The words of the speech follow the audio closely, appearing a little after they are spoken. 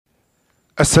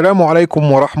Assalamu alaikum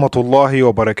wa rahmatullahi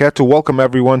wa barakatuh. Welcome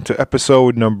everyone to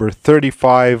episode number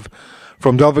 35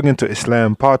 from Delving into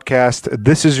Islam podcast.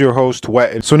 This is your host,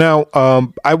 Wa'il. So now,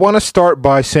 I want to start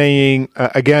by saying,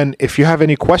 again, if you have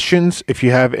any questions, if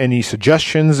you have any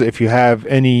suggestions, if you have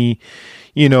any,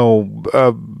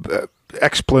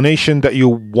 explanation that you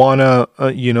wanna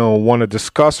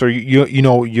discuss, or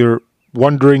you're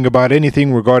wondering about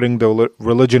anything regarding the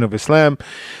religion of Islam,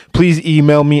 please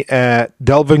email me at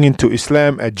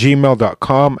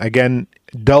delvingintoislam@gmail.com. Again,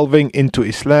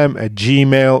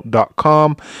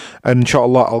 delvingintoislam@gmail.com, and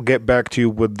inshallah I'll get back to you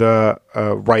with the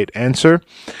right answer.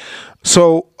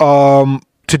 So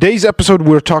today's episode,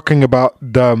 we're talking about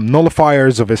the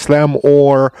nullifiers of Islam,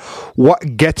 or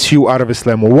what gets you out of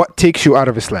Islam, or what takes you out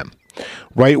of Islam.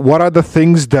 Right? What are the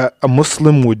things that a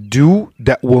Muslim would do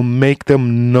that will make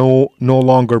them no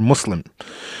longer Muslim?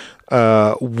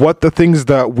 What the things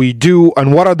that we do,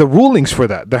 and what are the rulings for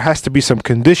that? There has to be some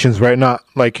conditions, right? Not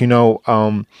like,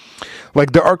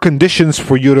 like there are conditions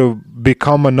for you to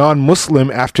become a non-Muslim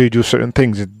after you do certain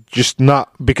things. It's just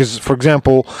not because, for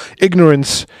example,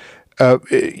 ignorance,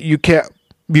 you can't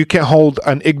hold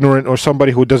an ignorant or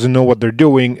somebody who doesn't know what they're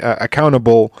doing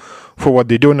accountable for what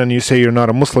they're doing, and you say you're not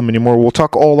a Muslim anymore. We'll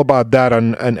talk all about that,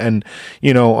 and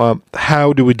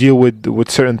how do we deal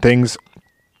with certain things.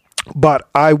 But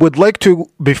I would like to,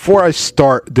 before I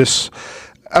start this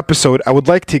episode, I would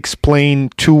like to explain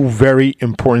two very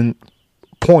important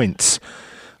points,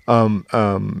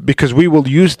 because we will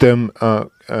use them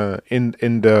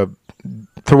in the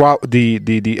throughout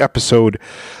the episode.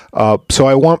 So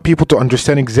I want people to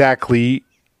understand exactly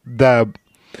the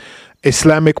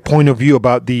Islamic point of view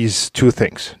about these two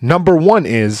things. Number one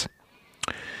is,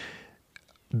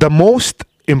 the most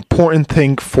important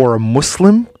thing for a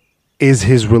Muslim is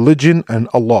his religion and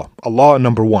Allah. Allah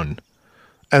number one.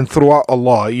 And throughout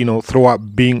Allah,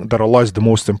 throughout being that Allah is the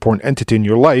most important entity in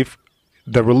your life,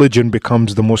 the religion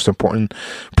becomes the most important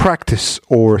practice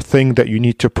or thing that you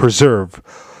need to preserve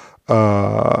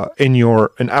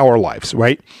in our lives,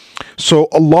 right? So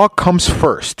Allah comes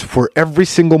first for every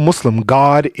single Muslim.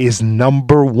 God is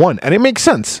number one, and it makes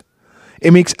sense.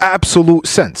 It makes absolute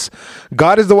sense.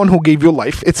 God is the one who gave you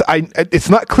life. It's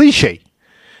not cliche.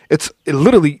 It's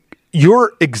literally,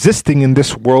 you're existing in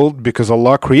this world because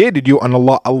Allah created you, and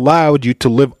Allah allowed you to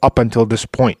live up until this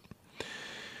point.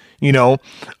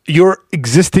 You're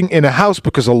existing in a house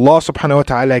because Allah subhanahu wa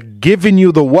ta'ala given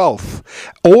you the wealth,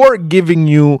 or giving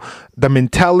you the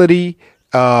mentality,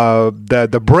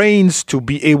 the brains to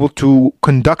be able to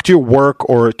conduct your work,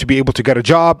 or to be able to get a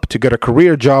job, to get a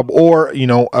career job, or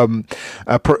whatever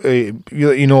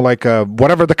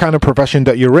the kind of profession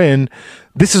that you're in.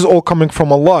 This is all coming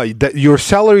from Allah. That your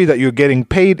salary that you're getting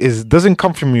paid doesn't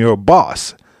come from your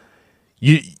boss.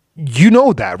 You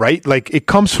know that, right? Like, it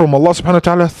comes from Allah subhanahu wa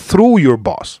ta'ala through your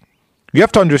boss. You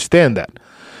have to understand that.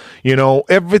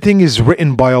 Everything is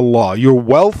written by Allah. Your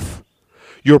wealth,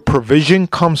 your provision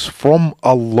comes from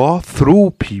Allah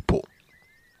through people.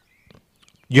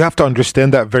 You have to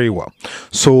understand that very well.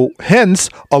 So hence,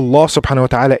 Allah subhanahu wa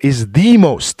ta'ala is the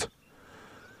most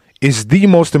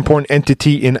important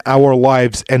entity in our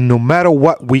lives, and no matter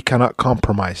what, we cannot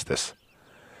compromise this.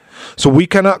 So we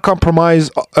cannot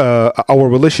compromise our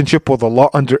relationship with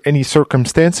Allah under any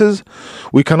circumstances.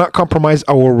 We cannot compromise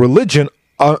our religion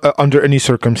under any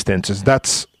circumstances.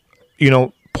 That's,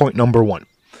 point number one.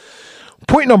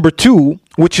 Point number two,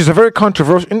 which is a very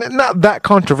controversial, not that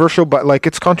controversial, but like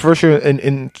it's controversial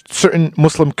in certain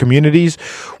Muslim communities,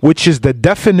 which is the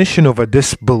definition of a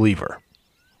disbeliever.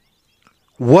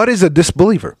 What is a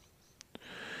disbeliever?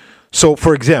 So,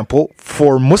 for example,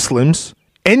 for Muslims,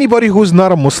 anybody who's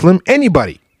not a Muslim, any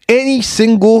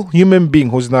single human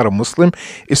being who's not a Muslim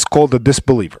is called a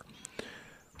disbeliever,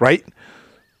 right?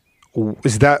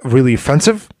 Is that really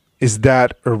offensive? Is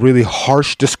that a really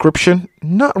harsh description?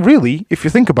 Not really, if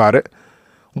you think about it.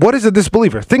 What is a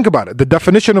disbeliever? Think about it. The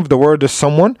definition of the word is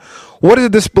someone. What is a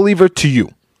disbeliever to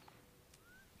you?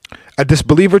 A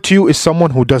disbeliever to you is someone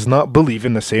who does not believe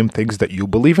in the same things that you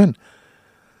believe in.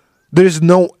 There's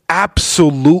no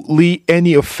absolutely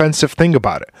any offensive thing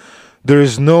about it. There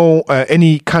is no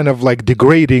any kind of like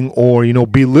degrading or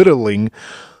belittling.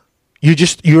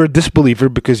 You're a disbeliever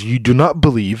because you do not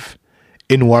believe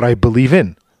in what I believe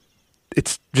in.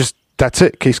 It's just, that's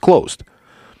it, case closed.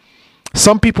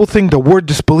 Some people think the word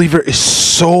disbeliever is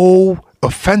so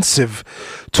offensive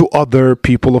to other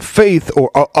people of faith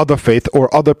or other faith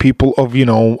or other people of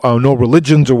no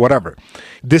religions or whatever.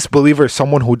 Disbeliever is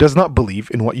someone who does not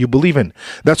believe in what you believe in.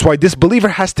 That's why disbeliever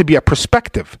has to be a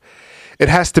perspective. It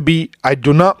has to be, I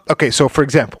do not. Okay, so for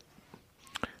example,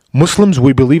 Muslims,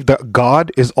 we believe that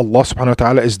God is Allah subhanahu wa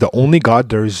ta'ala is the only God.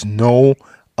 There is no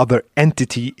other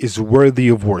entity is worthy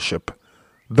of worship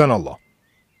than Allah.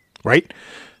 Right?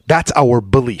 That's our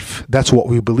belief. That's what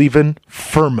we believe in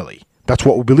firmly. That's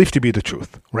what we believe to be the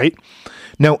truth. Right?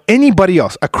 Now, anybody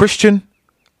else, a Christian,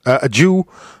 a Jew,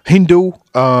 Hindu,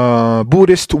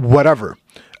 Buddhist, whatever,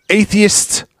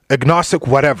 atheist, agnostic,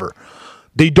 whatever,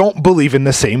 they don't believe in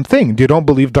the same thing. They don't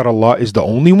believe that Allah is the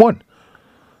only one.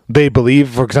 They believe,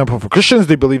 for example, for Christians,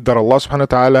 they believe that Allah subhanahu wa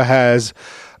ta'ala has,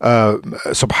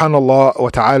 subhanallah wa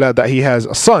ta'ala, that He has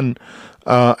a son,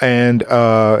 and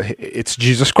it's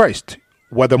Jesus Christ.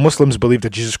 Whether Muslims believe that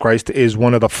Jesus Christ is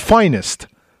one of the finest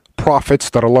prophets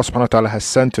that Allah subhanahu wa ta'ala has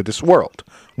sent to this world.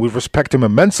 We respect Him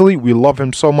immensely. We love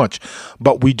Him so much.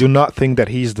 But we do not think that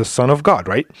He's the Son of God,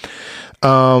 right?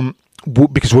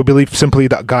 Because we believe simply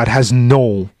that God has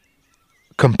no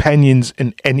companions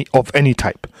in any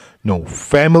type. No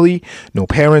family, no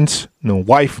parents, no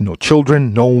wife, no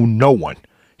children, no one.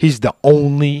 He's the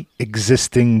only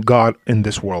existing God in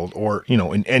this world, or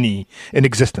in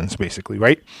existence, basically,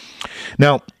 right?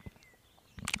 Now,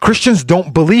 Christians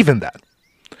don't believe in that.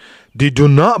 They do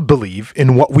not believe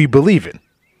in what we believe in.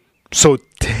 So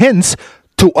hence,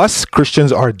 to us,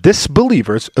 Christians are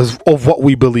disbelievers of what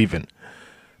we believe in.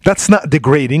 That's not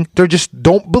degrading. They just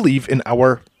don't believe in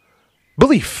our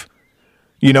belief.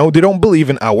 They don't believe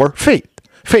in our faith.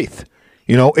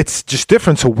 It's just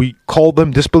different. So we call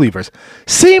them disbelievers.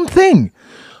 Same thing.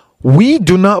 We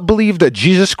do not believe that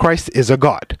Jesus Christ is a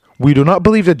God. We do not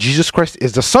believe that Jesus Christ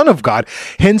is the Son of God.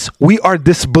 Hence, we are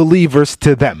disbelievers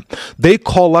to them. They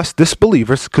call us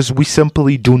disbelievers because we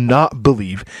simply do not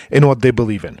believe in what they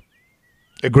believe in.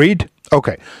 Agreed?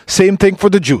 Okay. Same thing for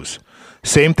the Jews.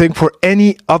 Same thing for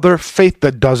any other faith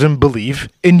that doesn't believe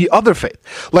in the other faith.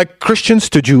 Like Christians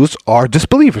to Jews are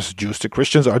disbelievers. Jews to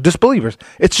Christians are disbelievers.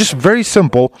 It's just very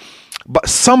simple. But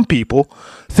some people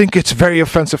think it's very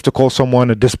offensive to call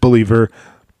someone a disbeliever.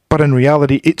 But in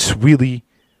reality, it's really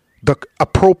the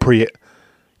appropriate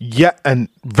yet and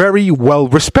very well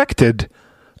respected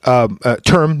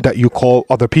term that you call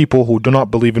other people who do not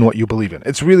believe in what you believe in.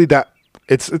 It's really that.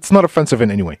 It's not offensive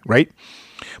in any way, right?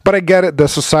 But I get it. The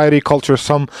society, culture,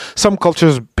 some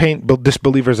cultures paint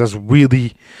disbelievers as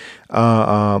really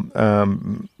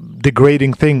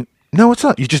degrading thing. No, it's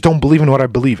not. You just don't believe in what I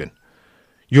believe in.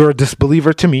 You're a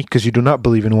disbeliever to me because you do not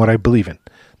believe in what I believe in.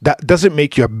 That doesn't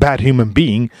make you a bad human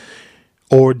being,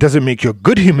 or doesn't make you a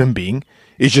good human being.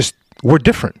 It's just we're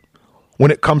different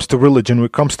when it comes to religion, when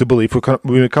it comes to belief,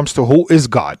 when it comes to who is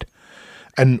God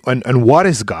and what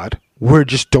is God. We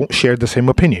just don't share the same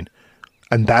opinion.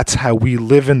 And that's how we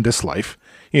live in this life,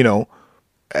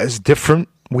 as different,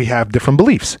 we have different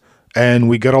beliefs and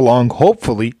we get along,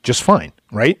 hopefully, just fine,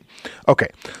 right? Okay,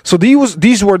 so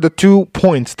these were the 2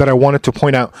 points that I wanted to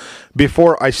point out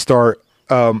before I start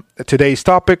today's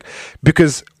topic,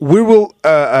 because we will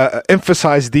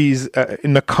emphasize these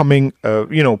in the coming,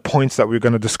 points that we're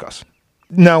going to discuss.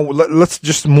 Now, let's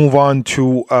just move on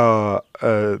to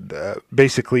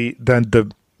basically then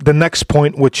the next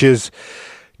point, which is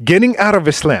getting out of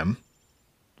Islam,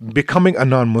 becoming a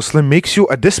non-Muslim makes you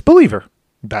a disbeliever.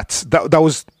 That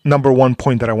was number 1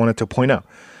 point that I wanted to point out.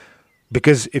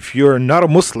 Because if you're not a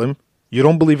Muslim, you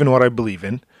don't believe in what I believe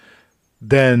in,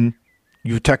 then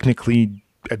you're technically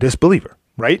a disbeliever,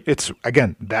 right? It's,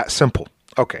 again, that simple.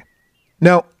 Okay.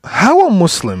 Now, how a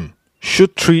Muslim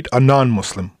should treat a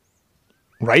non-Muslim,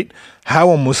 right? How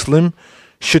a Muslim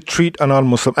should treat a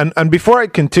non-Muslim. And before I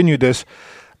continue this,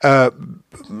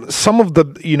 some of the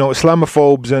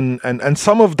Islamophobes and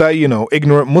some of the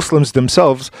ignorant Muslims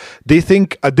themselves, they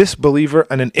think a disbeliever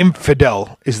and an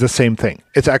infidel is the same thing.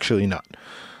 It's actually not.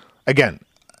 Again,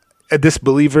 a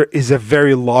disbeliever is a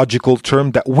very logical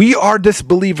term that we are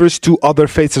disbelievers to other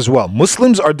faiths as well.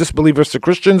 Muslims are disbelievers to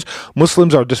Christians.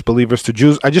 Muslims are disbelievers to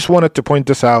Jews. I just wanted to point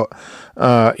this out,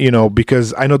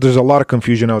 because I know there's a lot of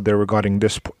confusion out there regarding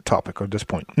this topic or this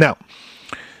point. Now,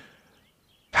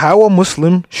 how a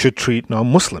Muslim should treat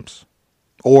non-Muslims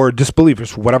or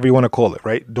disbelievers, whatever you want to call it,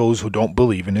 right? Those who don't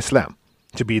believe in Islam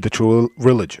to be the true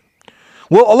religion.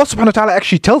 Well, Allah subhanahu wa ta'ala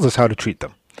actually tells us how to treat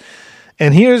them.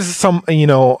 And here's some,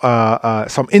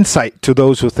 some insight to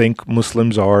those who think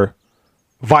Muslims are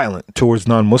violent towards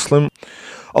non-Muslim.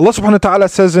 Allah subhanahu wa ta'ala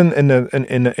says in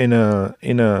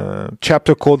a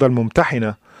chapter called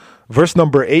Al-Mumtahina, verse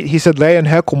number 8, he said, لا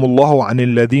ينهاكم الله عن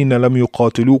الذين لم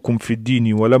يقاتلوكم في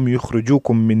الدين ولم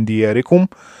يخرجوكم من دياركم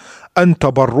أن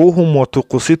تبروهم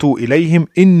وتقسطوا إليهم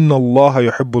إن الله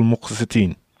يحب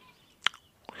المقسطين.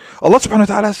 Allah subhanahu wa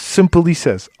ta'ala simply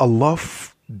says, Allah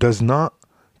does not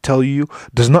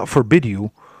forbid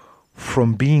you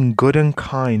from being good and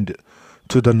kind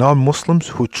to the non-Muslims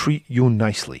who treat you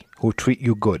nicely, who treat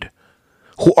you good,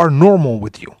 who are normal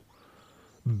with you.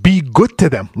 Be good to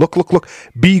them. Look.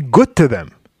 Be good to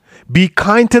them. Be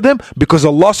kind to them, because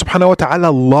Allah subhanahu wa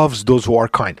ta'ala loves those who are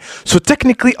kind. So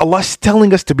technically Allah is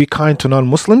telling us to be kind to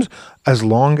non-Muslims as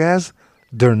long as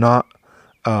they're not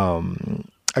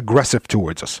aggressive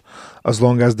towards us, as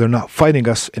long as they're not fighting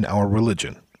us in our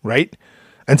religion, right?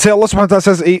 And say Allah subhanahu wa ta'ala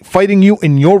says, fighting you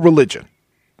in your religion.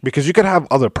 Because you could have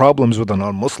other problems with a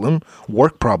non-Muslim,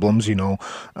 work problems,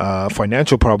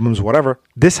 financial problems, whatever.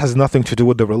 This has nothing to do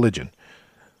with the religion,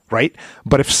 right?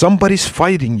 But if somebody's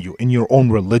fighting you in your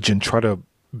own religion, try to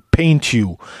paint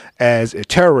you as a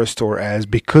terrorist or as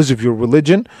because of your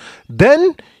religion,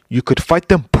 then you could fight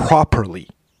them properly,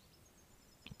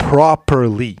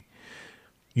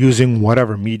 using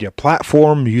whatever media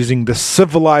platform, using the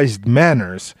civilized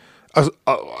manners.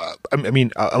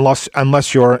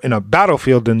 Unless you're in a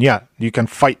battlefield, then yeah, you can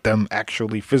fight them,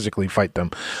 actually physically fight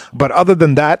them. But other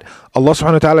than that, Allah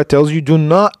subhanahu wa ta'ala tells you, do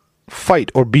not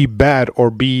fight or be bad or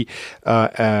be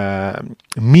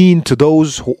mean to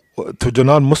to the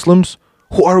non-Muslims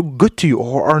who are good to you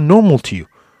or are normal to you.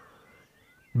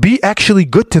 Be actually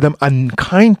good to them and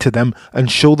kind to them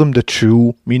and show them the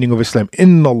true meaning of Islam.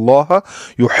 Inna Allah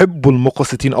yuhibbul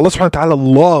muqsitin. Allah subhanahu wa ta'ala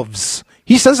loves,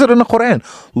 He says it in the Quran,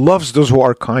 loves those who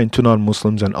are kind to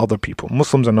non-Muslims and other people,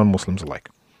 Muslims and non-Muslims alike.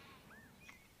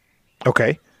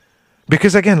 Okay?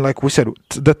 Because again, like we said,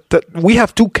 that we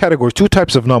have two categories, two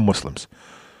types of non-Muslims.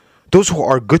 Those who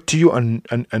are good to you and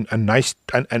nice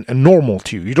and normal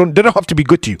to you. They don't have to be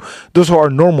good to you. Those who are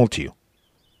normal to you,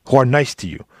 who are nice to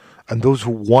you. And those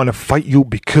who want to fight you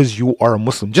because you are a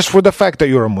Muslim, just for the fact that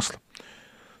you're a Muslim.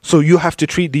 So you have to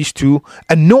treat these two,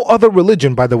 and no other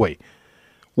religion, by the way,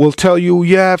 will tell you,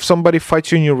 yeah, if somebody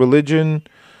fights you in your religion,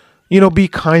 be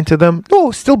kind to them.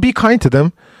 No, still be kind to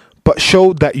them, but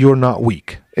show that you're not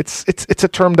weak. It's a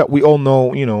term that we all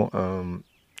know,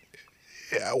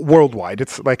 worldwide.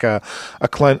 It's like a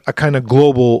kind of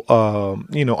global,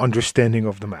 understanding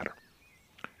of the matter.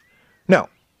 Now,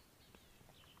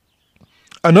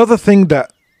 another thing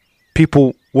that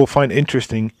people will find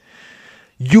interesting,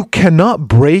 you cannot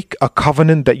break a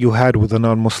covenant that you had with a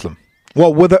non-Muslim.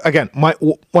 Well,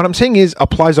 what I'm saying is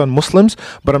applies on Muslims,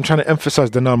 but I'm trying to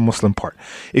emphasize the non-Muslim part.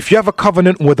 If you have a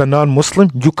covenant with a non-Muslim,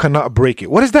 you cannot break it.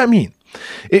 What does that mean?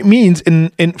 It means,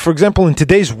 for example, in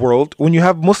today's world, when you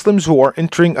have Muslims who are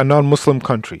entering a non-Muslim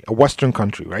country, a Western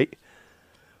country, right?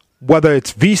 Whether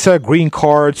it's visa, green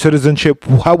card, citizenship,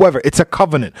 however, it's a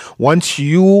covenant. Once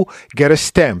you get a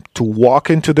stamp to walk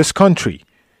into this country,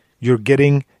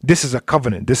 this is a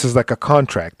covenant. This is like a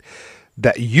contract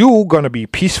that you're going to be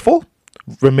peaceful,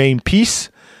 remain peace,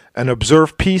 and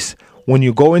observe peace when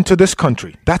you go into this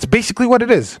country. That's basically what it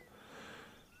is.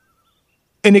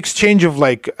 In exchange of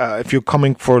if you're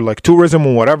coming for like tourism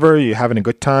or whatever, you're having a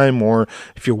good time, or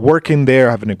if you're working there,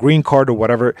 having a green card or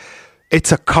whatever,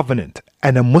 it's a covenant.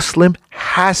 And a Muslim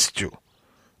has to,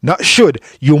 not should,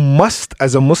 you must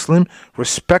as a Muslim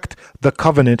respect the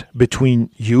covenant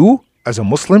between you as a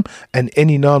Muslim and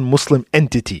any non-Muslim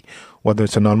entity, whether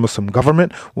it's a non-Muslim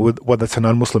government, whether it's a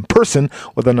non-Muslim person,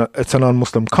 whether it's a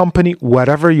non-Muslim company,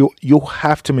 whatever, you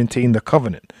have to maintain the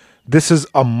covenant. This is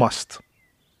a must.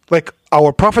 Like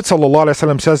our Prophet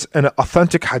ﷺ says in an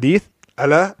authentic hadith,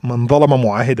 ألا من ظلم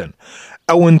معاهدا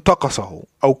أو انتقصه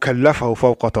أو كلفه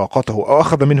فوق طاقته أو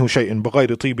أخذ منه شيء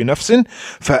بغير طيب نفس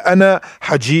فأنا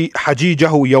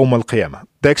حجيجه يوم القيامة.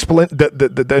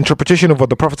 The interpretation of what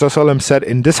the Prophet ﷺ said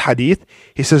in this hadith,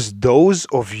 he says, those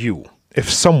of you,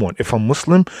 if a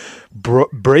Muslim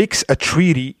breaks a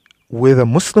treaty with a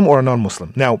Muslim or a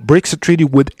non-Muslim, now breaks a treaty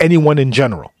with anyone in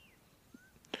general,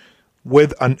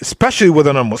 especially with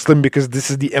a non-Muslim, because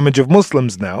this is the image of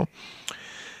Muslims now,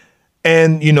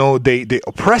 and they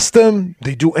oppress them,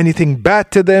 they do anything bad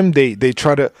to them, they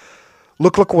try to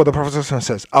look what the Prophet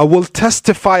says, I will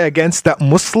testify against that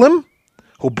Muslim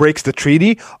who breaks the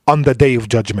treaty on the day of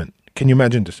judgment. Can you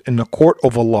imagine this? In the court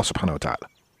of Allah subhanahu wa ta'ala.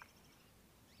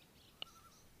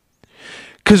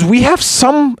 Because we have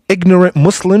some ignorant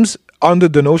Muslims under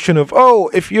the notion of,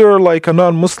 if you're like a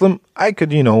non-Muslim, I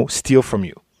could steal from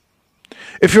you.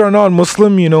 If you're a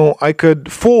non-Muslim, I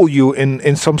could fool you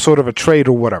in some sort of a trade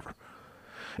or whatever.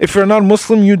 If you're a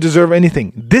non-Muslim, you deserve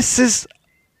anything. This is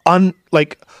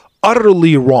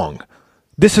utterly wrong.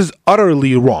 This is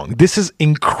utterly wrong. This is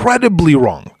incredibly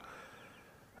wrong.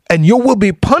 And you will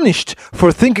be punished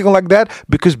for thinking like that,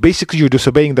 because basically you're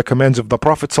disobeying the commands of the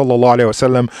Prophet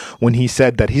ﷺ when he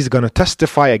said that he's going to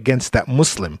testify against that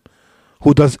Muslim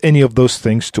who does any of those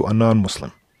things to a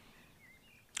non-Muslim.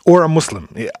 Or a Muslim,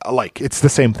 alike. It's the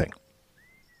same thing.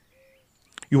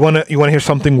 You wanna hear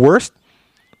something worse?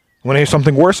 Want to hear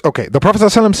something worse? Okay, the Prophet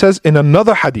ﷺ says in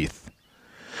another hadith,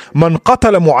 من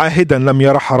قتل معاهدا لم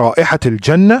يرح رائحة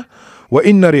الجنة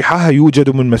وإن ريحها يوجد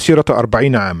من مسيرة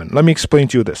 40 عاما. Let me explain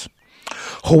to you this.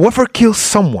 Whoever kills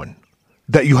someone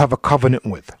that you have a covenant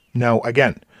with. Now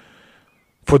again,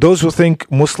 for those who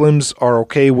think Muslims are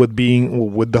okay with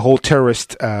with the whole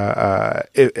terrorist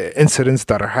incidents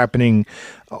that are happening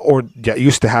or that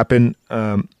used to happen,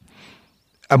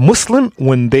 a Muslim,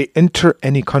 when they enter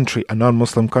any country, a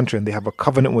non-Muslim country, and they have a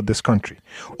covenant with this country,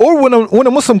 or when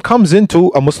a Muslim comes into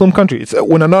a Muslim country, it's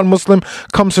when a non-Muslim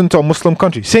comes into a Muslim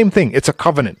country, same thing. It's a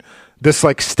covenant. This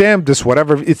like stamp, this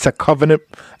whatever, it's a covenant,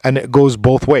 and it goes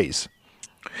both ways.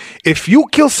 If you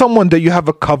kill someone that you have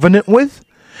a covenant with,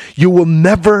 you will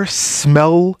never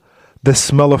smell the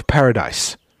smell of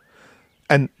paradise.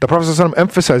 And the Prophet ﷺ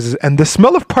emphasizes, and the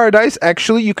smell of paradise,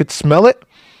 actually, you could smell it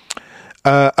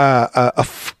from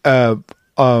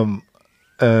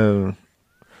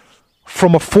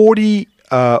a 40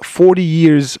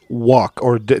 years walk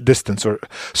or distance, or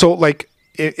so like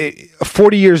a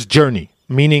 40 years journey,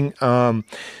 meaning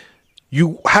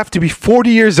you have to be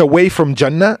 40 years away from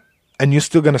Jannah and you're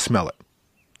still going to smell it.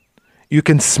 You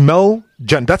can smell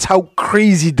Jannah. That's how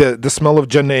crazy the smell of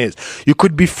Jannah is. You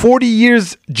could be 40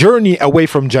 years journey away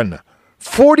from Jannah.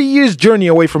 40 years journey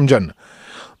away from Jannah.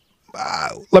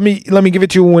 Let me give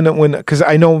it to you when because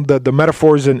I know the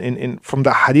metaphors in from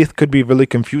the hadith could be really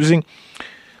confusing.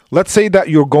 Let's say that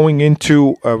you're going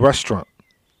into a restaurant,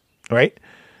 right?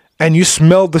 And you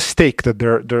smell the steak that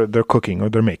they're cooking or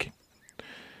they're making.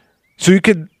 So you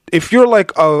could, if you're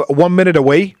like 1 minute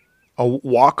away, a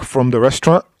walk from the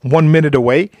restaurant, 1 minute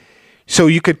away, so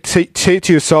you could say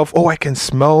to yourself, "Oh, I can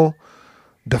smell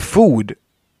the food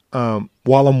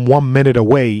while I'm 1 minute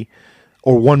away."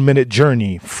 Or 1 minute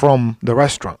journey from the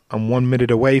restaurant. I'm 1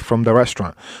 minute away from the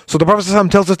restaurant. So the Prophet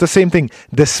ﷺ tells us the same thing.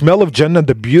 The smell of Jannah,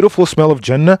 the beautiful smell of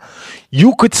Jannah,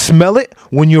 you could smell it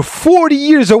when you're 40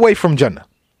 years away from Jannah.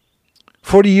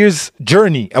 40 years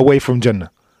journey away from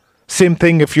Jannah. Same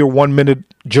thing if you're 1 minute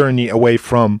journey away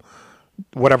from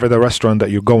whatever the restaurant that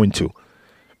you're going to.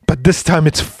 But this time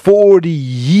it's 40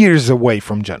 years away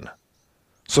from Jannah.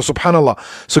 So subhanallah.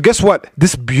 So guess what?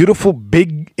 This beautiful,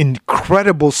 big,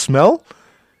 incredible smell,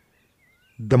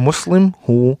 the Muslim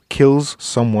who kills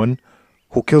someone,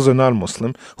 who kills a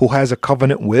non-Muslim, who has a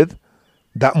covenant with,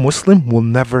 that Muslim will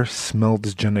never smell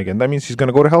this Jannah again. That means he's going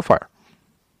to go to hellfire.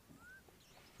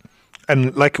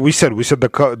 And like we said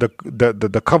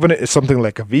the covenant is something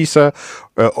like a visa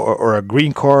or a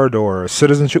green card or a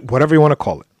citizenship, whatever you want to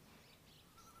call it.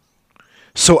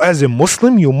 So as a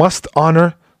Muslim, you must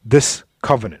honor this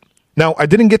covenant. Now, I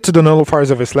didn't get to the nullifiers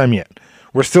of Islam yet.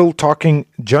 We're still talking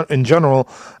in general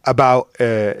about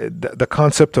the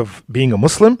concept of being a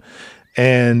Muslim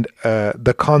and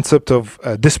the concept of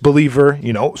disbeliever,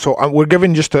 So we're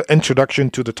giving just an introduction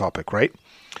to the topic, right?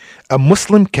 A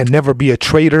Muslim can never be a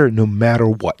traitor no matter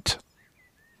what.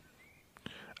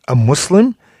 A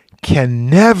Muslim can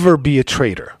never be a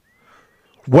traitor,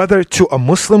 whether to a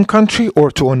Muslim country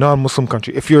or to a non-Muslim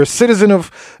country. If you're a citizen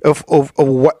of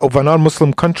a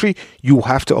non-Muslim country, you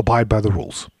have to abide by the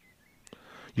rules.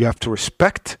 You have to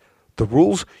respect the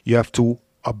rules. You have to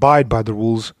abide by the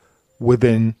rules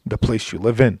within the place you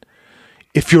live in.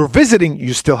 If you're visiting,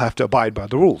 you still have to abide by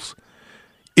the rules.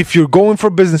 If you're going for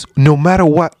business, no matter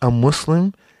what, a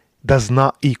Muslim does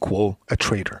not equal a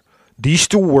traitor. These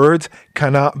two words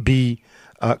cannot be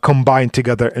combined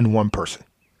together in one person.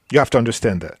 You have to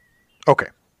understand that. Okay.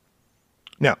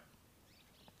 Now,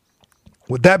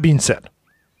 with that being said,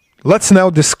 let's now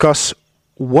discuss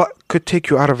what could take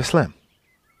you out of Islam.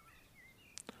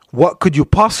 What could you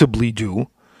possibly do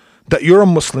that you're a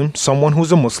Muslim, someone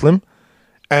who's a Muslim,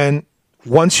 and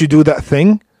once you do that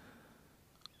thing,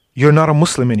 you're not a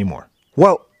Muslim anymore?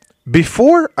 Well,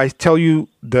 before I tell you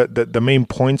the main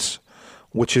points,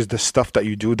 which is the stuff that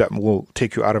you do that will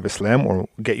take you out of Islam or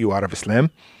get you out of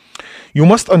Islam, you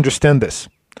must understand this.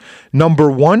 Number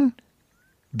one,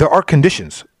 there are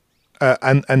conditions.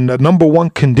 And the number one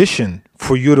condition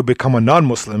for you to become a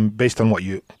non-Muslim based on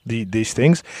these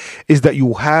things is that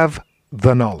you have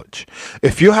the knowledge.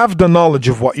 If you have the knowledge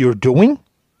of what you're doing,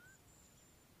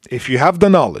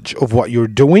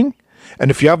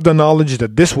 and if you have the knowledge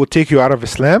that this will take you out of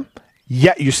Islam,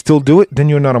 yet you still do it, then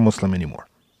you're not a Muslim anymore.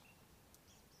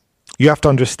 You have to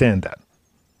understand that.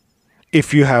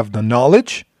 If you have the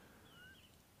knowledge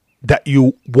that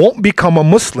you won't become a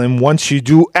Muslim once you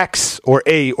do X or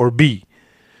A or B,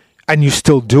 and you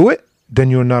still do it, then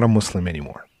you're not a Muslim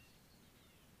anymore.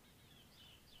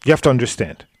 You have to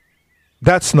understand.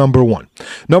 That's number one.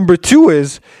 Number two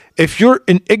is, if you're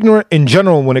ignorant in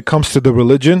general when it comes to the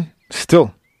religion,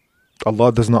 still,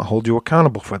 Allah does not hold you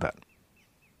accountable for that.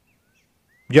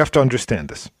 You have to understand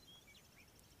this.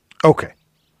 Okay.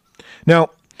 Now,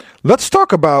 let's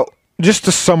talk about just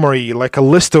a summary, like a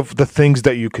list of the things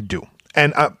that you could do.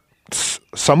 And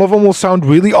some of them will sound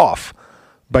really off,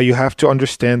 but you have to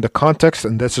understand the context,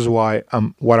 and this is why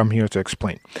what I'm here to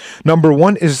explain. Number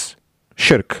one is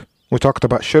shirk. We talked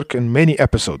about shirk in many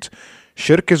episodes.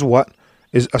 Shirk is what?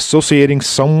 Is associating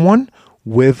someone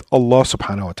with Allah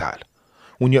subhanahu wa ta'ala.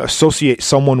 When you associate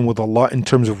someone with Allah in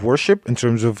terms of worship, in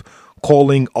terms of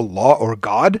calling Allah or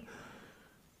God,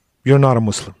 you're not a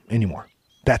Muslim anymore.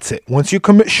 That's it. Once you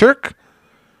commit shirk,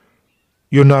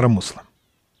 you're not a Muslim.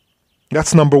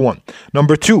 That's number one.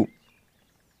 Number two,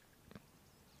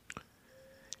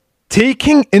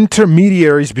 taking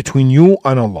intermediaries between you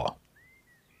and Allah.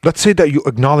 Let's say that you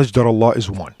acknowledge that Allah is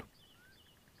one.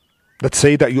 Let's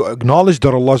say that you acknowledge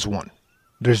that Allah is one.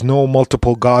 There's no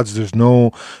multiple gods, there's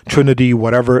no Trinity,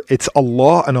 whatever. It's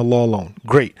Allah and Allah alone.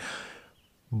 Great.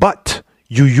 But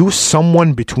you use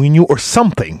someone between you or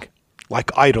something,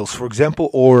 like idols, for example,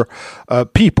 or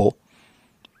people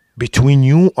between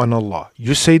you and Allah.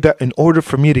 You say that in order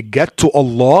for me to get to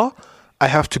Allah, I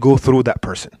have to go through that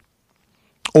person.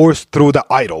 Or through the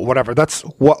idol, whatever. That's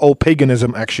what all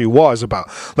paganism actually was about.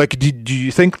 Like, do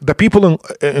you think the people in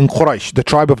Quraysh, the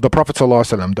tribe of the Prophet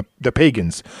ﷺ, the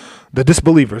pagans, the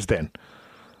disbelievers then,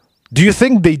 do you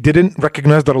think they didn't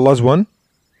recognize that Allah is one?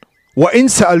 وَإِن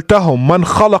سَأَلْتَهُمْ مَنْ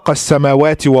خَلَقَ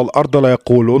السَّمَاوَاتِ وَالْأَرْضَ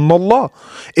لَيَقُولُنَّ اللَّهِ.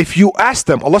 If you ask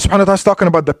them, Allah subhanahu wa ta'ala is talking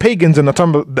about the pagans and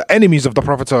the enemies of the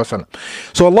Prophet ﷺ.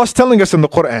 So Allah is telling us in the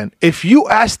Quran, if you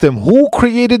ask them who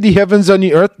created the heavens and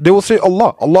the earth, they will say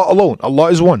Allah, Allah alone, Allah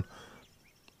is one.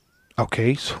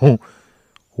 Okay, so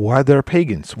why they're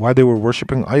pagans? Why they were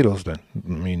worshipping idols then?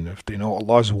 I mean, if they know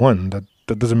Allah is one, that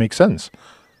doesn't make sense.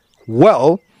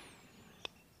 Well,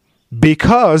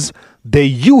 because they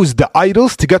used the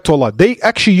idols to get to Allah. They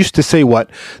actually used to say what?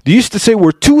 They used to say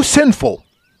we're too sinful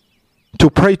to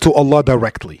pray to Allah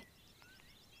directly.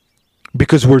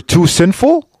 Because we're too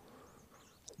sinful,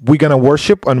 we're going to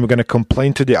worship and we're going to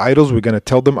complain to the idols. We're going to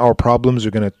tell them our problems. We're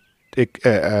going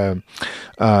to,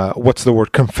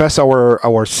 confess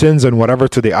our sins and whatever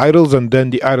to the idols. And then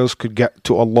the idols could get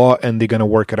to Allah and they're going to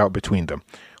work it out between them.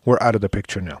 We're out of the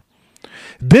picture now.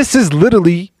 This is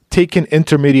literally taking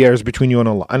intermediaries between you and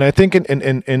Allah. And I think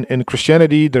in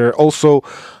Christianity, there are also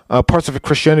parts of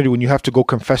Christianity when you have to go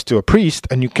confess to a priest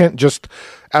and you can't just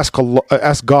ask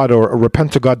God or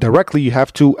repent to God directly. You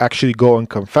have to actually go and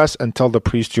confess and tell the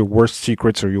priest your worst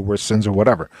secrets or your worst sins or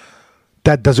whatever.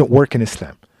 That doesn't work in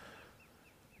Islam.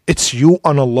 It's you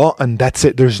and Allah and that's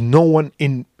it. There's no one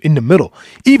in the middle.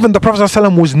 Even the Prophet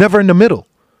ﷺ was never in the middle.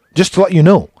 Just to let you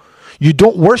know. You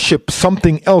don't worship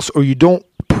something else or you don't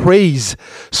praise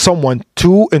someone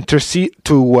to intercede,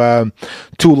 to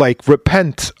like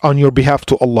repent on your behalf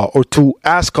to Allah or to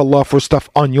ask Allah for stuff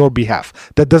on your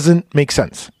behalf. That doesn't make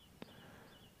sense.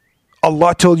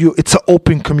 Allah told you it's an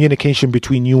open communication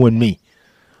between you and me.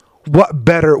 What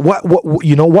better, what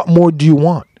more do you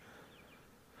want?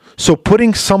 So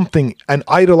putting something and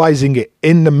idolizing it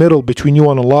in the middle between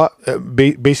you and Allah,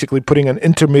 basically putting an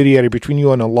intermediary between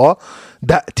you and Allah,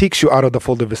 that takes you out of the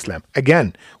fold of Islam.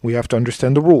 Again, we have to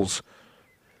understand the rules.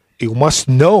 You must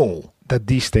know that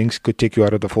these things could take you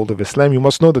out of the fold of Islam. You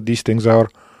must know that these things are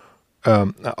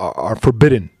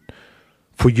forbidden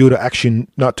for you to actually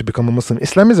not to become a Muslim.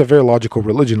 Islam is a very logical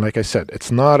religion, like I said.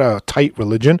 It's not a tight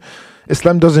religion.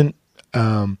 Islam doesn't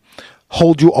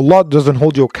hold you, Allah doesn't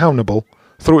hold you accountable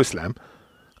through Islam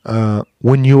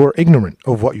when you are ignorant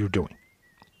of what you're doing.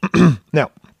 Now,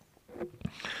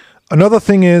 another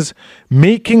thing is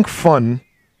making fun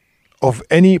of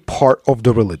any part of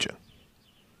the religion.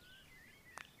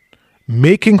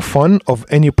 Making fun of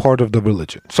any part of the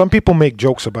religion. Some people make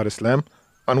jokes about Islam,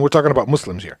 and we're talking about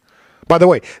Muslims here. By the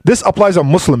way, this applies on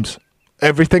Muslims.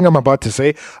 Everything I'm about to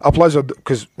say applies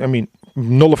because,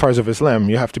 nullifiers of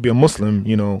Islam, you have to be a Muslim,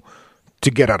 to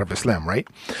get out of Islam, right?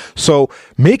 So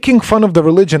making fun of the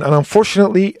religion, and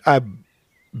unfortunately I've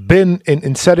been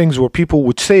in settings where people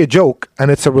would say a joke and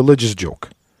it's a religious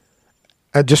joke,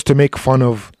 and just to make fun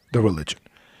of the religion.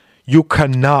 You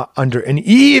cannot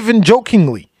even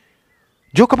jokingly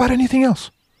joke about anything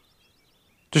else.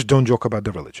 Just don't joke about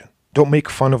the religion. Don't make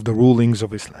fun of the rulings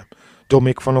of Islam. Don't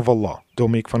make fun of Allah.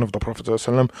 Don't make fun of the Prophet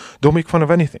ﷺ. Don't make fun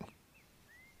of anything.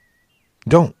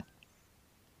 Don't.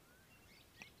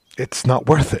 It's not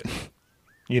worth it,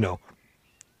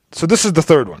 So this is the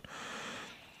third one.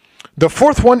 The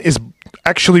fourth one is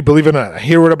actually, believe it or not,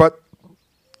 here we're about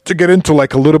to get into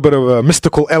like a little bit of a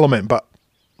mystical element, but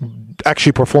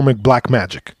actually performing black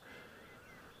magic.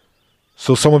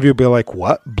 So some of you will be like,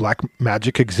 what? Black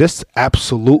magic exists?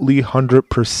 Absolutely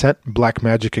 100% black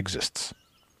magic exists.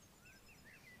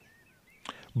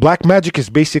 Black magic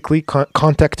is basically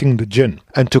contacting the jinn.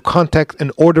 And to contact,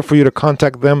 in order for you to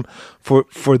contact them,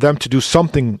 for them to do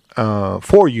something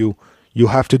for you, you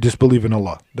have to disbelieve in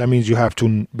Allah. That means you have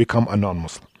to become a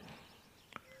non-Muslim.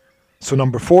 So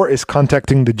number 4 is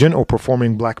contacting the jinn or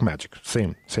performing black magic.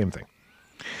 Same thing.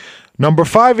 Number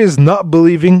 5 is not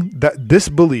believing that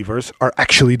disbelievers are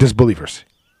actually disbelievers.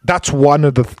 That's one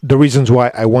of the reasons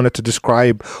why I wanted to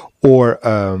describe or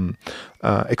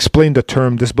explain the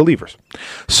term disbelievers.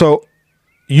 So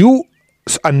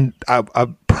and I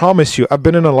promise you, I've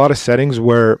been in a lot of settings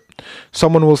where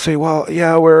someone will say, well,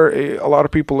 yeah, a lot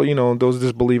of people, those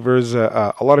disbelievers,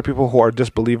 a lot of people who are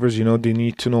disbelievers, they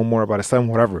need to know more about Islam,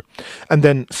 whatever. And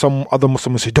then some other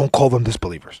Muslim will say, don't call them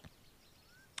disbelievers.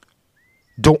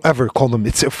 Don't ever call them.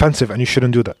 It's offensive and you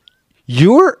shouldn't do that.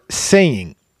 You're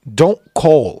saying don't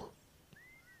call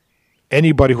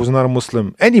anybody who's not a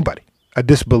Muslim, anybody, a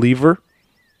disbeliever,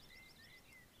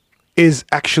 is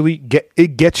actually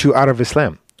it gets you out of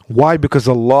Islam. Why? Because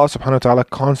Allah subhanahu wa ta'ala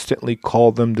constantly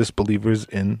called them disbelievers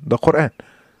in the Quran.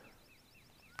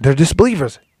 They're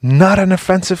disbelievers. Not an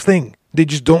offensive thing. They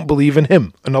just don't believe in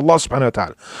Him, in Allah subhanahu wa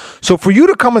ta'ala. So for you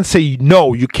to come and say,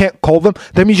 no, you can't call them,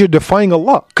 that means you're defying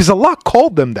Allah. Because Allah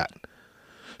called them that.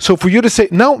 So for you to say,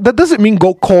 no, that doesn't mean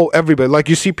go call everybody. Like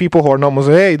you see people who are not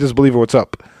Muslim, hey, disbeliever, what's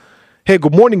up? Hey,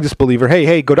 good morning, disbeliever.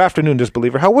 Hey, good afternoon,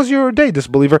 disbeliever. How was your day,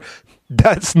 disbeliever?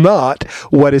 That's not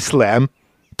what Islam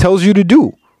tells you to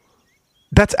do.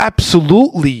 That's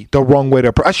absolutely the wrong way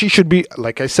to... Actually, should be,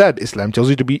 like I said, Islam tells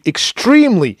you to be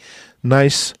extremely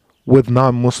nice with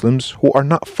non-Muslims who are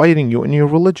not fighting you in your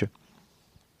religion.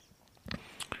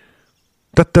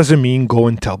 That doesn't mean go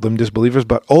and tell them disbelievers,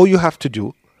 but all you have to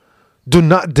do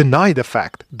not deny the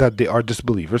fact that they are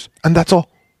disbelievers, and that's all.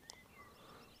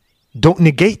 Don't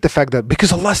negate the fact that,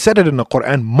 because Allah said it in the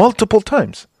Quran multiple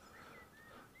times.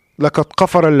 لَقَدْ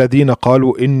قَفَرَ الَّذِينَ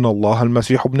قَالُوا إِنَّ اللَّهَ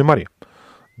الْمَسِيحُ ابْنِ مَرْيَمَ.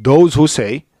 Those who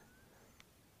say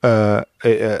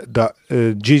that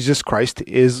Jesus Christ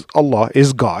is Allah,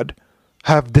 is God,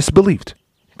 have disbelieved.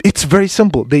 It's very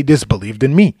simple. They disbelieved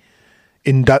in me,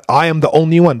 in that I am the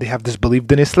only one. They have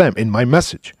disbelieved in Islam, in my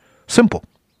message. Simple.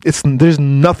 There's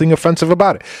nothing offensive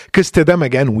about it. Because to them,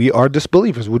 again, we are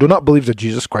disbelievers. We do not believe that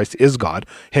Jesus Christ is God.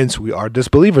 Hence, we are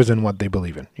disbelievers in what they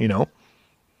believe in,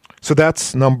 So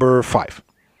that's number 5.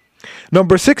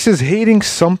 Number 6 is hating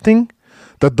something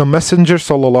that the Messenger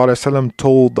ﷺ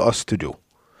told us to do.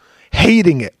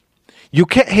 Hating it. You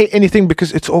can't hate anything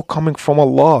because it's all coming from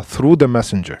Allah through the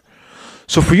Messenger.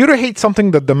 So for you to hate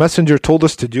something that the Messenger told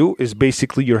us to do is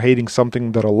basically you're hating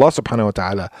something that Allah subhanahu wa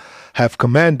ta'ala have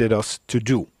commanded us to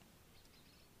do.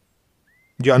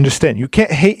 You understand? You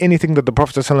can't hate anything that the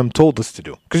Prophet ﷺ told us to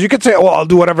do. Because you could say, oh, I'll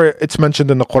do whatever it's mentioned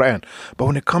in the Quran. But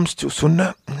when it comes to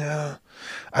Sunnah,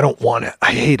 I don't want it.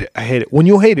 I hate it. When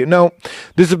you hate it, now,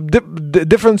 there's a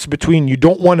difference between you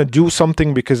don't want to do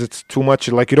something because it's too much,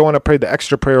 like you don't want to pray the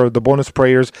extra prayer or the bonus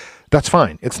prayers. That's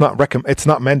fine. It's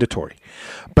not mandatory.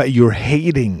 But you're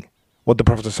hating what the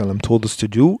Prophet ﷺ told us to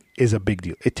do is a big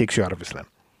deal. It takes you out of Islam.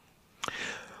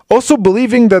 Also,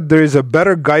 believing that there is a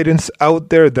better guidance out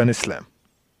there than Islam.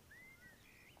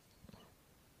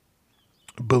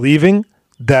 Believing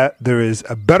that there is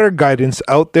a better guidance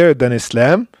out there than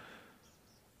Islam.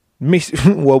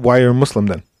 Well, why are you a Muslim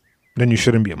then? Then you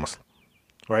shouldn't be a Muslim,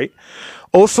 right?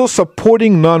 Also,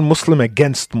 supporting non-Muslim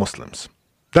against Muslims.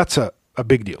 That's a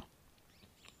big deal.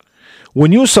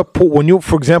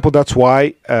 For example, that's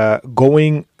why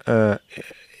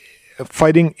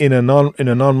fighting in a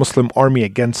non-Muslim army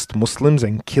against Muslims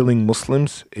and killing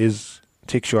Muslims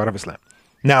takes you out of Islam.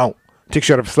 Now, takes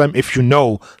you out of Islam if you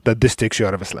know that this takes you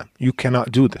out of Islam. You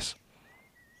cannot do this.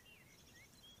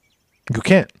 You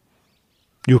can't.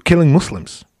 You're killing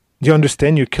Muslims. Do you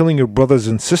understand? You're killing your brothers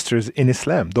and sisters in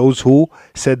Islam. Those who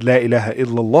said La ilaha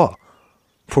illallah.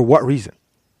 For what reason?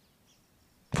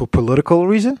 For political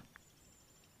reason?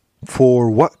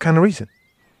 For what kind of reason?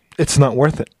 It's not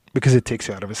worth it because it takes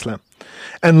you out of Islam.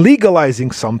 And legalizing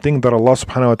something that Allah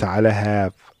subhanahu wa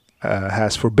ta'ala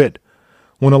has forbid.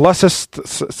 When Allah says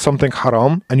something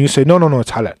haram and you say, no,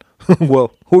 it's halal.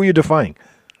 Well, who are you defying?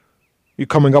 You're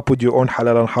coming up with your own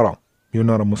halal and haram. You're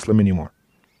not a Muslim anymore.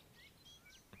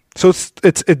 So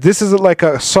this is like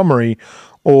a summary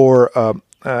or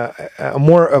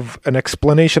more of an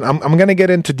explanation. I'm going to get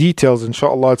into details,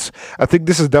 inshallah. I think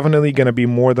this is definitely going to be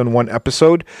more than one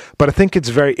episode, but I think it's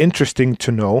very interesting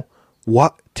to know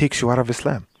what takes you out of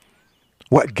Islam.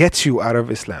 What gets you out of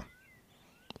Islam?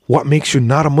 What makes you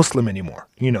not a Muslim anymore?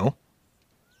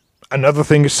 Another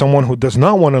thing is someone who does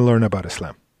not want to learn about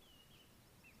Islam.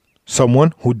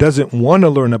 Someone who doesn't want to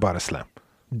learn about Islam.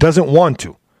 Doesn't want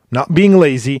to. Not being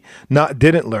lazy, not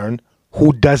didn't learn,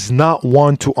 who does not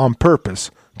want to on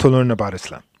purpose to learn about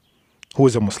Islam. Who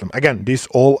is a Muslim. Again,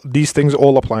 these things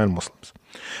all apply on Muslims.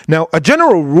 Now, a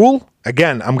general rule,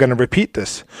 again, I'm going to repeat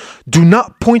this. Do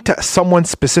not point at someone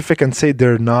specific and say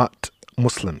they're not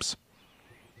Muslims.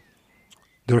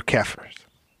 They're kafirs.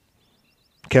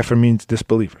 Kafir means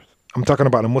disbelievers. I'm talking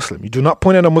about a Muslim. You do not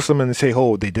point at a Muslim and say,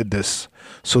 oh, they did this,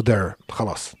 so they're,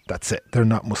 khalas, that's it. They're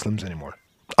not Muslims anymore.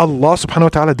 Allah subhanahu wa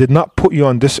ta'ala did not put you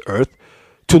on this earth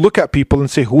to look at people and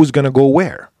say, who's going to go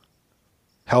where?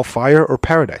 Hellfire or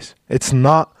paradise? It's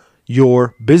not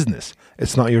your business.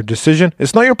 It's not your decision.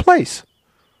 It's not your place.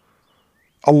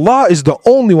 Allah is the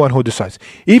only one who decides.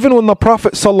 Even when the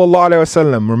Prophet sallallahu alaihi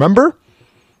wasallam, remember?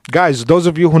 Guys, those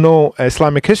of you who know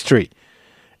Islamic history,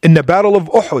 in the Battle of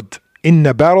Uhud,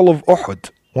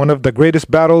 one of the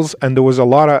greatest battles, and there was a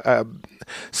lot of,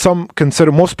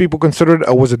 most people considered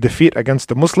it was a defeat against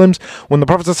the Muslims, when the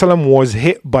Prophet ﷺ was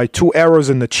hit by 2 arrows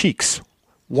in the cheeks,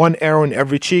 1 arrow in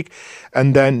every cheek,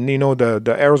 and then,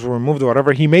 the arrows were removed or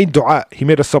whatever, he made dua, he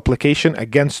made a supplication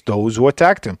against those who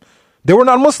attacked him. They were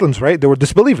not Muslims, right? They were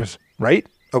disbelievers, right?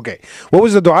 Okay. What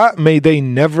was the dua? May they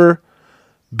never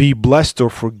be blessed or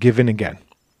forgiven again.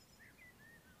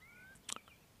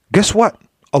 Guess what?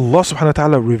 Allah subhanahu wa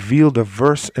ta'ala revealed a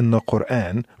verse in the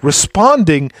Quran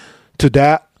responding to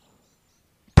that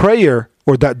prayer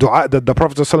or that dua that the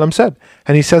Prophet ﷺ said.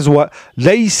 And he says what?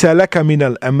 لَيْسَ لَكَ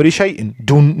مِنَ الْأَمْرِ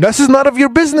شَيْءٍ. This is not of your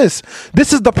business.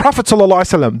 This is the Prophet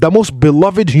ﷺ, the most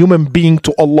beloved human being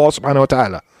to Allah subhanahu wa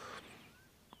ta'ala.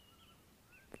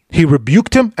 He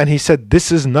rebuked him and he said, this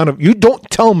is none of, you don't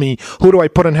tell me who do I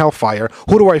put in hellfire,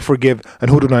 who do I forgive, and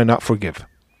who do I not forgive.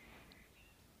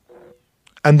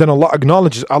 And then Allah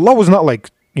acknowledges, Allah was not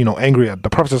angry at the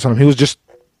Prophet ﷺ. He was just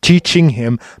teaching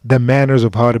him the manners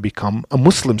of how to become a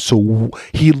Muslim. So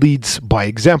he leads by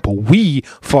example. We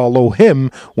follow him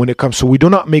when it comes. So we do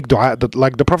not make dua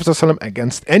like the Prophet ﷺ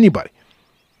against anybody.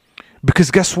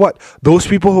 Because guess what? Those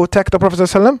people who attacked the Prophet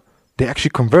ﷺ, they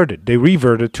actually converted. They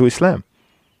reverted to Islam.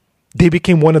 They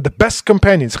became one of the best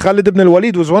companions. Khalid ibn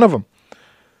al-Walid was one of them.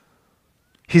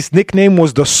 His nickname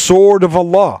was the Sword of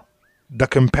Allah. The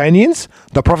companions,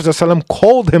 the Prophet ﷺ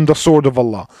called him the Sword of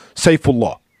Allah,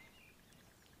 Sayfullah.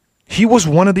 He was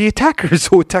one of the attackers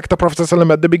who attacked the Prophet ﷺ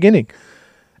at the beginning.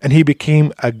 And he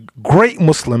became a great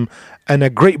Muslim and a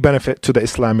great benefit to the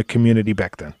Islamic community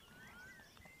back then.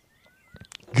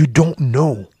 You don't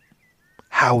know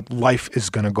how life is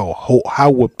going to go, how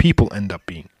will people end up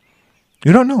being.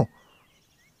 You don't know.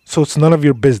 So it's none of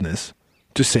your business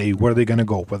to say where they're going to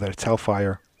go, whether it's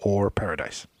hellfire or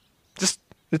paradise.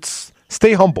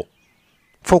 Stay humble.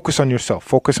 Focus on yourself.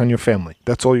 Focus on your family.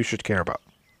 That's all you should care about.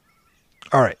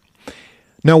 All right.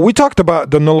 Now, we talked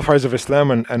about the nullifiers of Islam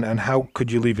and how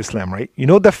could you leave Islam, right? You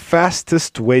know the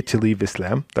fastest way to leave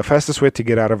Islam, the fastest way to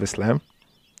get out of Islam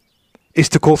is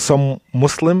to call some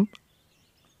Muslim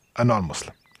a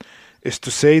non-Muslim. Is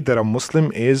to say that a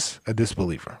Muslim is a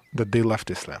disbeliever, that they left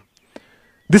Islam.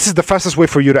 This is the fastest way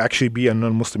for you to actually be a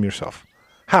non-Muslim yourself.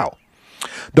 How?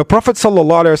 The Prophet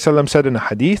ﷺ said in a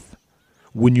hadith,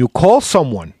 when you call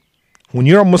someone, when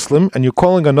you're a Muslim and you're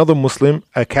calling another Muslim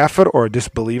a kafir or a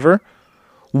disbeliever,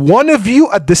 one of you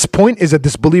at this point is a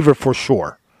disbeliever for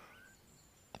sure.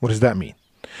 What does that mean?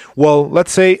 Well,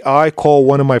 let's say I call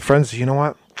one of my friends, you know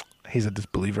what? He's a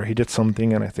disbeliever. He did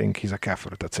something and I think he's a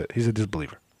kafir. That's it. He's a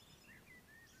disbeliever.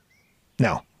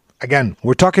 Now, again,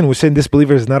 we're saying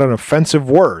disbeliever is not an offensive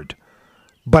word,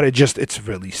 but it's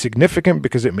really significant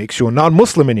because it makes you a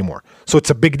non-Muslim anymore. So it's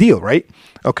a big deal, right?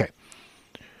 Okay.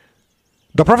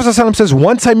 The Prophet ﷺ says,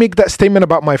 once I make that statement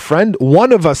about my friend,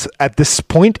 one of us at this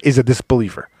point is a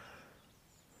disbeliever.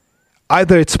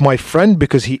 Either it's my friend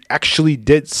because he actually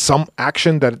did some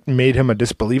action that made him a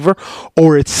disbeliever,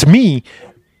 or it's me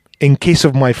in case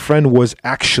of my friend was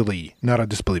actually not a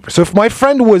disbeliever. So if my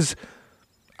friend was,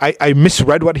 I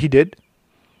misread what he did,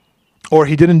 or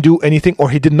he didn't do anything, or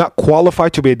he did not qualify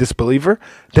to be a disbeliever,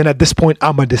 then at this point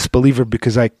I'm a disbeliever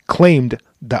because I claimed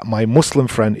that my Muslim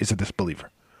friend is a disbeliever.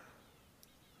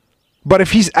 But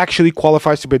if he's actually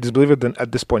qualifies to be a disbeliever, then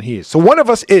at this point he is. So one of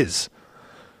us is.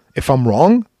 If I'm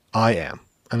wrong, I am.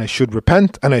 And I should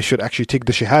repent, and I should actually take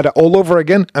the shahada all over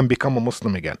again and become a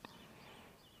Muslim again.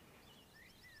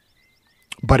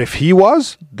 But if he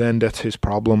was, then that's his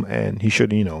problem, and he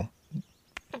should,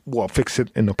 fix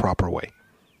it in the proper way.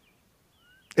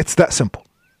 It's that simple.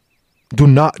 Do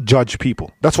not judge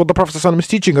people. That's what the Prophet ﷺ is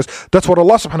teaching us. That's what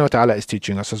Allah subhanahu wa ta'ala is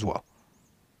teaching us as well.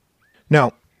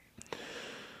 Now,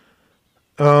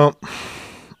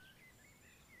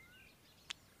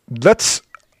 let's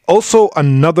also,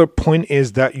 another point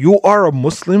is that you are a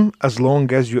Muslim as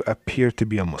long as you appear to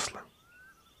be a Muslim.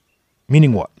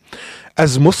 Meaning what?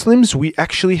 As Muslims, we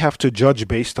actually have to judge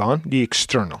based on the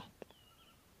external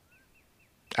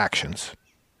actions.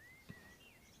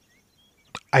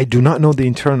 I do not know the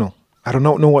internal. I do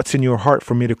not know what's in your heart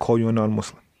for me to call you a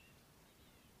non-Muslim.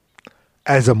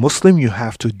 As a Muslim, you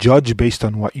have to judge based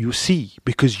on what you see,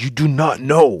 because you do not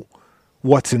know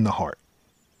what's in the heart.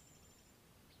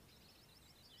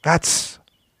 That's,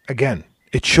 again,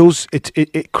 it shows,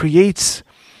 it creates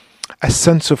a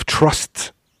sense of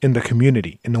trust in the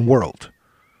community, in the world.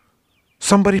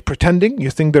 Somebody pretending, you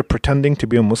think they're pretending to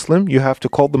be a Muslim, you have to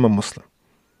call them a Muslim.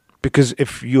 Because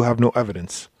if you have no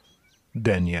evidence,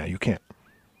 then yeah, you can't.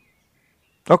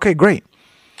 Okay, great.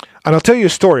 And I'll tell you a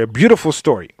story, a beautiful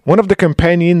story. One of the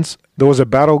companions, there was a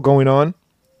battle going on.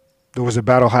 There was a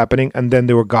battle happening, and then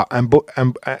they were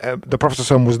the Prophet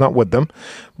ﷺ was not with them,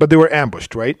 but they were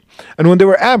ambushed, right? And when they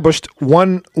were ambushed,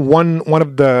 one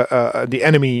of the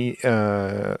enemy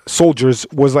soldiers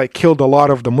was like killed a lot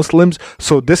of the Muslims.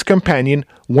 So this companion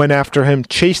went after him,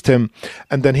 chased him,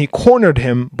 and then he cornered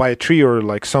him by a tree or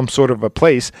like some sort of a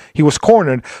place. He was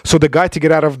cornered. So the guy, to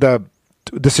get out of the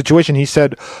situation, he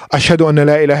said, "Ashhadu an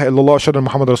la ilaha illallah, ashhadu anna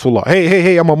Muhammad Rasulullah."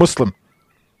 Hey, I'm a Muslim.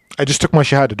 I just took my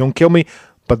shahada. Don't kill me.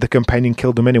 But the companion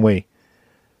killed him anyway.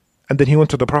 And then he went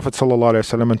to the Prophet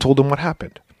ﷺ and told him what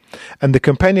happened. And the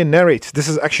companion narrates, this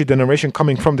is actually the narration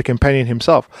coming from the companion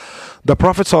himself. The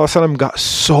Prophet ﷺ got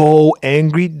so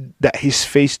angry that his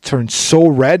face turned so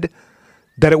red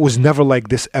that it was never like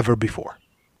this ever before.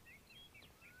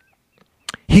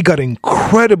 He got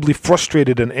incredibly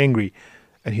frustrated and angry.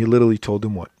 And he literally told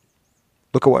him what?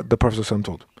 Look at what the Prophet ﷺ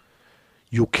told him.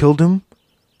 You killed him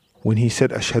when he said,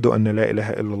 Ashhadu anna la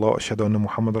ilaha illallah, Ashhadu anna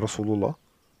Muhammad Rasulullah.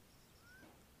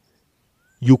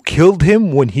 You killed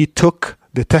him when he took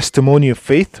the testimony of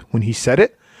faith, when he said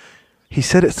it. He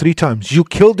said it 3 times. You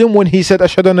killed him when he said,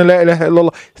 Ashhadu anna la ilaha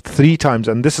illallah, 3 times.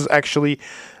 And this is actually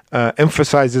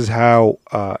emphasizes how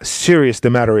serious the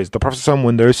matter is. The Prophet ﷺ,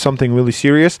 when there is something really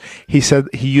serious, he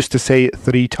used to say it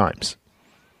 3 times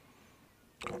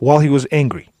while he was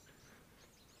angry.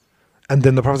 And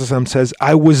then the Prophet ﷺ says,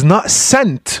 I was not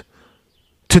sent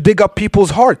to dig up people's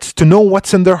hearts, to know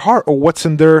what's in their heart or what's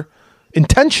in their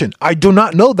intention. I do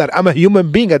not know that. I'm a human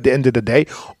being at the end of the day.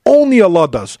 Only Allah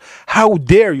does. How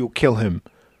dare you kill him?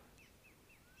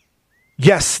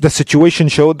 Yes, the situation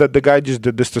showed that the guy just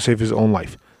did this to save his own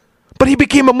life. But he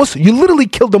became a Muslim. You literally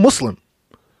killed a Muslim.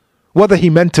 Whether he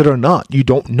meant it or not, you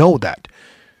don't know that.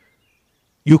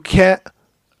 You can't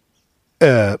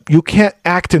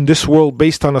act in this world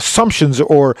based on assumptions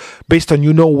or based on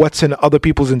what's in other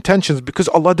people's intentions, because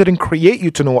Allah didn't create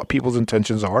you to know what people's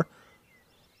intentions are.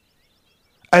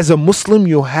 As a Muslim,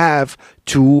 you have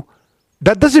to...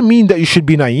 That doesn't mean that you should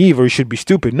be naive or you should be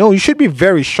stupid. No, you should be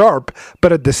very sharp,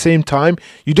 but at the same time,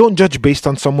 you don't judge based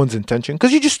on someone's intention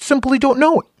because you just simply don't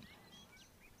know it.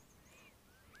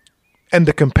 And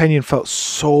the companion felt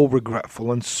so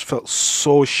regretful and felt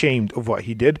so ashamed of what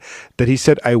he did that he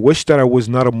said, I wish that I was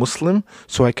not a Muslim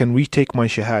so I can retake my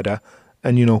shahada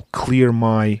and, clear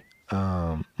my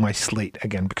my slate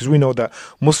again. Because we know that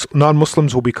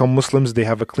non-Muslims who become Muslims, they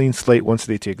have a clean slate once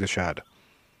they take the shahada.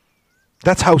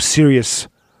 That's how serious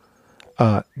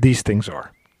these things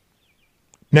are.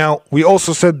 Now, we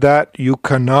also said that you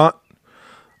cannot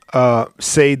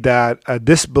say that a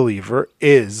disbeliever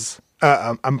is...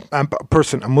 a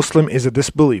Muslim is a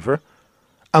disbeliever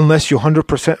unless you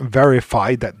 100%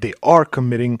 verify that they are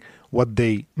committing what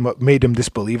made them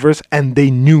disbelievers and they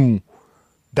knew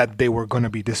that they were going to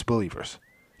be disbelievers.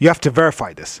 You have to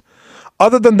verify this.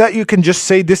 Other than that, you can just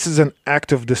say this is an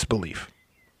act of disbelief.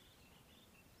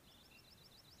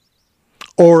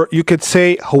 Or you could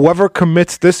say whoever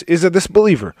commits this is a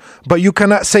disbeliever. But you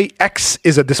cannot say X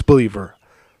is a disbeliever.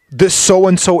 This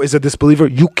so-and-so is a disbeliever.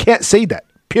 You can't say that.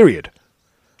 Period.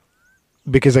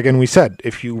 Because again, we said,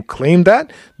 if you claim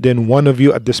that, then one of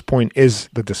you at this point is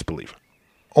the disbeliever.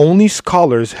 Only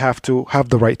scholars have to have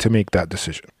the right to make that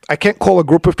decision. I can't call a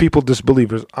group of people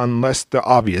disbelievers unless they're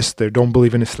obvious, they don't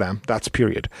believe in Islam, that's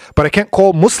period. But I can't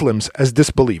call Muslims as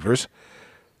disbelievers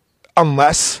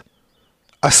unless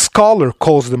a scholar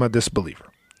calls them a disbeliever.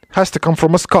 Has to come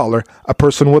from a scholar, a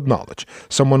person with knowledge,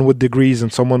 someone with degrees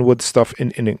and someone with stuff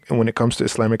in when it comes to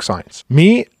Islamic science.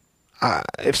 Me,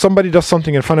 if somebody does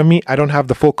something in front of me, I don't have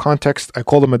the full context, I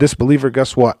call them a disbeliever,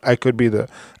 guess what?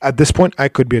 At this point, I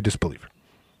could be a disbeliever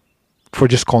for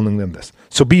just calling them this.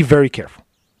 So be very careful.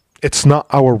 It's not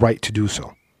our right to do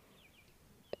so.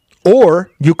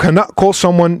 Or you cannot call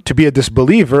someone to be a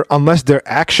disbeliever unless their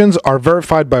actions are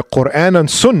verified by Quran and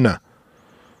Sunnah.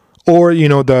 or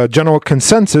the general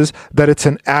consensus that it's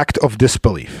an act of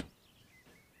disbelief.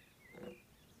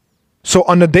 So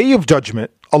on the day of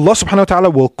judgment, Allah subhanahu wa ta'ala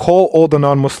will call all the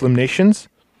non-Muslim nations,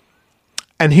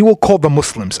 and He will call the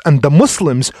Muslims, and the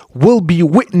Muslims will be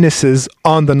witnesses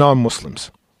on the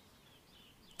non-Muslims.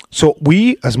 So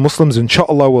we as Muslims,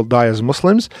 inshallah, will die as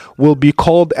Muslims, will be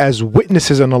called as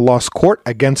witnesses in Allah's court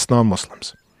against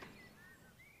non-Muslims.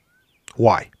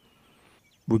 Why?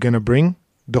 We're going to bring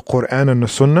the Quran and the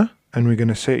Sunnah, and we're going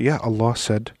to say, yeah, Allah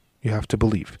said you have to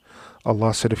believe.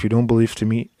 Allah said, if you don't believe in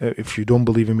me,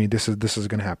 this is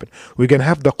going to happen. We're going to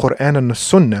have the Quran and the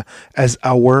Sunnah as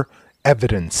our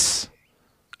evidence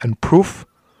and proof,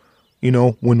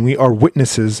 when we are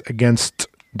witnesses against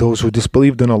those who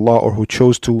disbelieved in Allah or who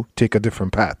chose to take a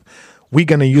different path. We're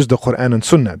going to use the Quran and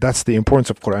Sunnah. That's the importance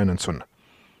of Quran and Sunnah.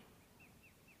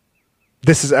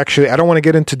 This is actually, I don't want to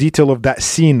get into detail of that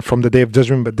scene from the Day of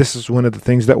Judgment, but this is one of the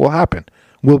things that will happen.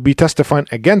 We'll be testifying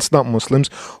against non-Muslims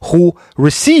who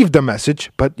received the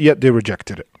message, but yet they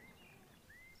rejected it.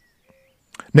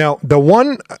 Now,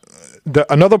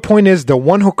 another point is the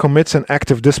one who commits an act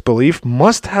of disbelief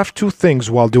must have two things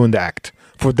while doing the act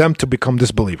for them to become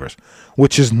disbelievers,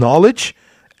 which is knowledge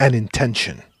and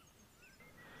intention.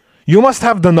 You must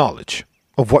have the knowledge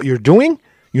of what you're doing.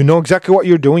 You know exactly what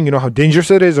you're doing. You know how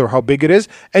dangerous it is or how big it is.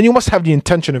 And you must have the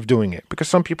intention of doing it, because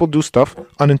some people do stuff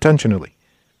unintentionally.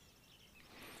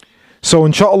 So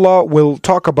inshallah, we'll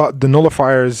talk about the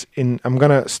nullifiers I'm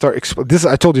going to start this.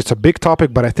 I told you it's a big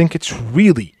topic, but I think it's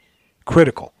really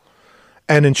critical.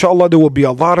 And inshallah, there will be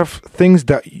a lot of things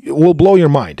that will blow your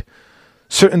mind.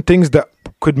 Certain things that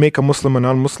could make a Muslim a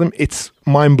non-Muslim, it's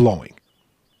mind-blowing.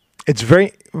 It's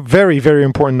very, very, very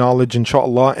important knowledge,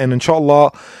 inshallah. And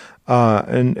inshallah,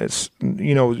 and it's,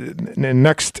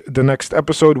 the next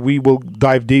episode, we will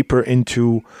dive deeper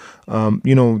into,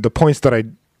 the points that I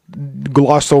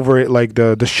glossed over it, like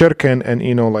the shirk and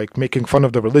like making fun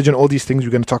of the religion. All these things,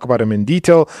 we're going to talk about them in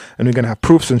detail, and we're going to have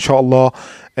proofs, inshallah.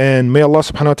 And may Allah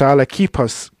subhanahu wa ta'ala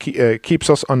keeps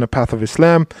us on the path of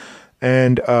Islam,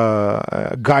 and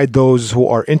guide those who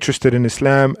are interested in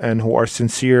Islam and who are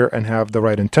sincere and have the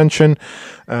right intention.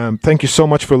 Thank you so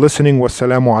much for listening.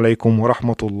 Wassalamu alaikum wa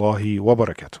rahmatullahi wa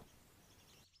barakatuh.